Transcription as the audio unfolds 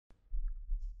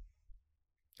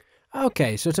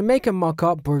Okay, so to make a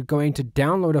mock-up, we're going to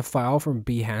download a file from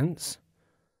Behance.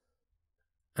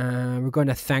 We're going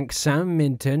to thank Sam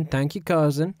Minton. Thank you,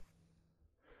 cousin.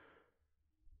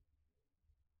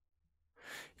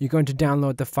 You're going to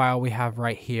download the file we have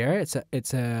right here.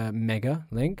 It's a mega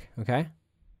link, okay?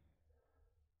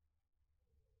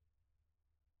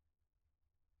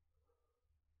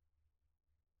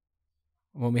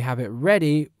 When we have it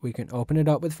ready, we can open it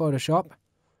up with Photoshop.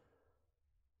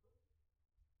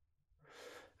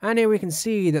 And here we can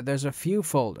see that there's a few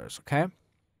folders, okay?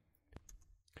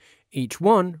 Each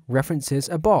one references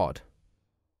a board.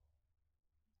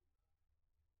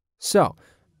 So,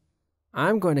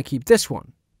 I'm going to keep this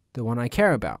one, the one I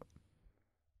care about.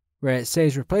 Where it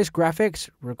says replace graphics,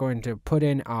 we're going to put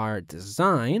in our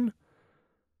design.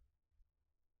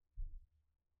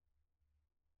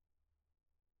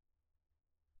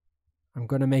 I'm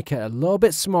going to make it a little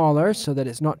bit smaller so that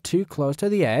it's not too close to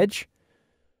the edge.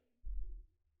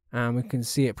 And we can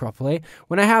see it properly.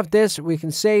 When I have this, we can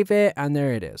save it, and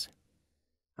there it is.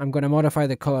 I'm going to modify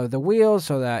the color of the wheels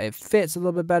so that it fits a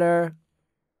little bit better.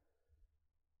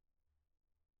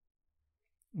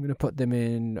 I'm going to put them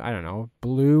in, I don't know,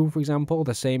 blue, for example,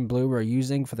 the same blue we're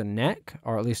using for the neck,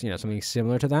 or at least, something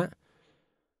similar to that.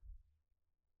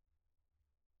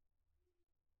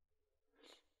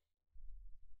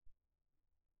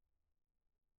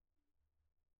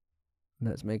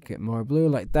 Let's make it more blue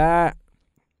like that.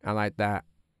 I like that.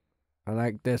 I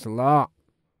like this a lot.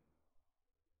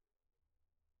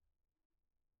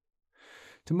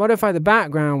 To modify the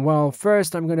background, well,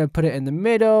 first I'm going to put it in the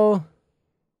middle.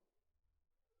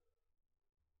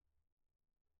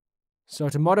 So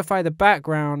to modify the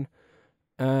background,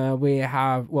 we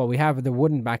have the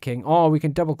wooden backing, or we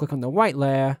can double click on the white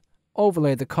layer,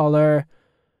 overlay the color,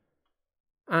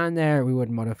 and there we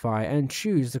would modify and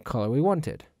choose the color we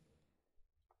wanted.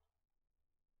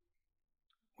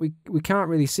 We can't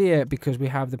really see it because we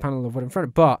have the panel of wood in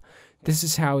front, but this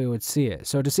is how we would see it.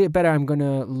 So to see it better, I'm going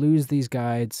to lose these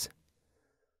guides.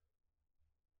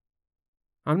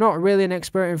 I'm not really an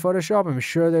expert in Photoshop. I'm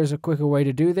sure there's a quicker way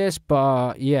to do this,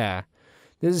 but yeah,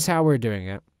 this is how we're doing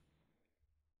it.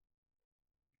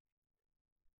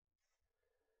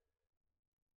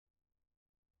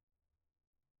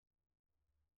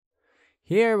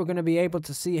 Here, we're going to be able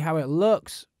to see how it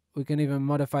looks. We can even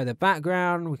modify the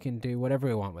background. We can do whatever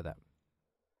we want with it.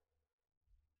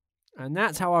 And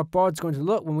that's how our board's going to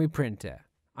look when we print it.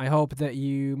 I hope that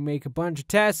you make a bunch of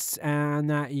tests and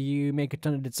that you make a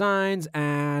ton of designs.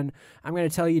 And I'm going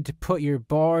to tell you to put your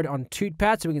board on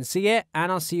TootPad so we can see it.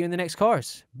 And I'll see you in the next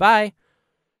course. Bye.